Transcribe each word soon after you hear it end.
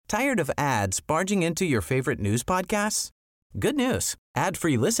Tired of ads barging into your favorite news podcasts? Good news.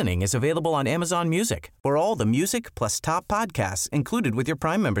 Ad-free listening is available on Amazon Music for all the music plus top podcasts included with your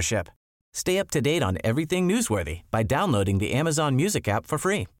Prime membership. Stay up to date on everything newsworthy by downloading the Amazon Music app for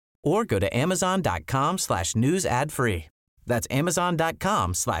free or go to amazon.com/news ad free. That's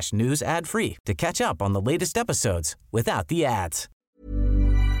amazon.com/news ad free to catch up on the latest episodes without the ads.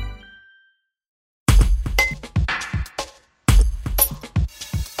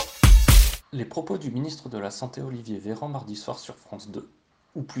 Les propos du ministre de la Santé Olivier Véran mardi soir sur France 2,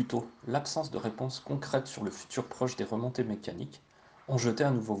 ou plutôt l'absence de réponse concrète sur le futur proche des remontées mécaniques, ont jeté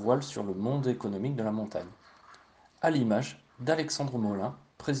un nouveau voile sur le monde économique de la montagne. À l'image d'Alexandre Molin,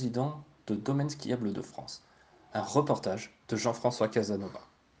 président de Domaine skiable de France. Un reportage de Jean-François Casanova.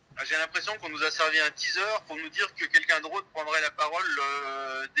 J'ai l'impression qu'on nous a servi un teaser pour nous dire que quelqu'un d'autre prendrait la parole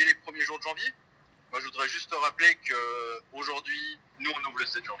dès les premiers jours de janvier. Moi, je voudrais juste rappeler qu'aujourd'hui, nous, on ouvre le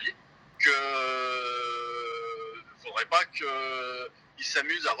 7 janvier. Il ne faudrait pas qu'ils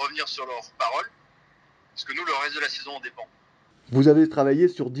s'amusent à revenir sur leurs paroles, parce que nous, le reste de la saison, on dépend. Vous avez travaillé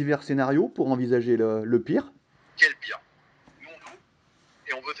sur divers scénarios pour envisager le pire. Quel pire? Nous, on ouvre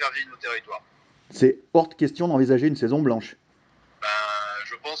et on veut faire vivre nos territoires. C'est hors de question d'envisager une saison blanche.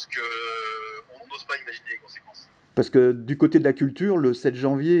 Je pense qu'on n'ose pas imaginer les conséquences. Parce que du côté de la culture, le 7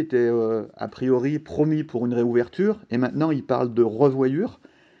 janvier était a priori promis pour une réouverture, et maintenant il parle de revoyure.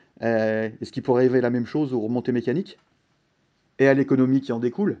 Est-ce qu'il pourrait arriver la même chose aux remontées mécaniques et à l'économie qui en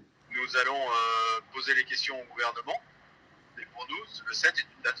découle? Nous allons poser les questions au gouvernement, mais pour nous, le 7 est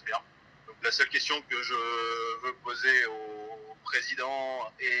une date ferme. Donc la seule question que je veux poser au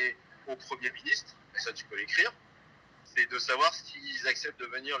président et au Premier ministre, et ça tu peux l'écrire, c'est de savoir s'ils acceptent de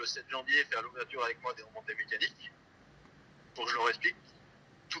venir le 7 janvier faire l'ouverture avec moi des remontées mécaniques, pour que je leur explique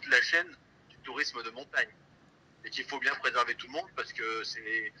toute la chaîne du tourisme de montagne. Et qu'il faut bien préserver tout le monde parce que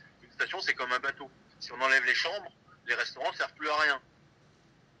une station, c'est comme un bateau. Si on enlève les chambres, les restaurants ne servent plus à rien.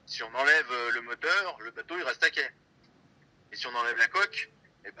 Si on enlève le moteur, le bateau il reste à quai. Et si on enlève la coque,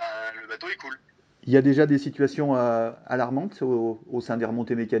 le bateau il coule. Il y a déjà des situations alarmantes au sein des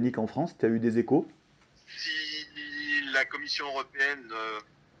remontées mécaniques en France. Tu as eu des échos? Si la Commission européenne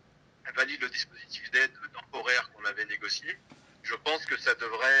valide le dispositif d'aide temporaire qu'on avait négocié, je pense que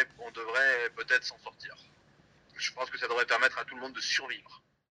on devrait peut-être s'en sortir. Je pense que ça devrait permettre à tout le monde de survivre.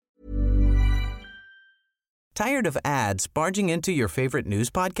 Tired of ads barging into your favorite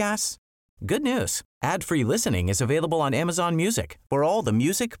news podcasts? Good news. Ad-free listening is available on Amazon Music for all the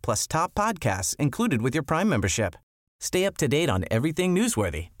music plus top podcasts included with your Prime membership. Stay up to date on everything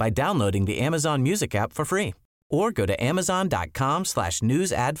newsworthy by downloading the Amazon Music app for free or go to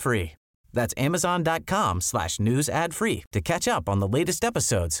amazon.com/news ad free. That's amazon.com/news ad free to catch up on the latest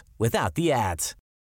episodes without the ads.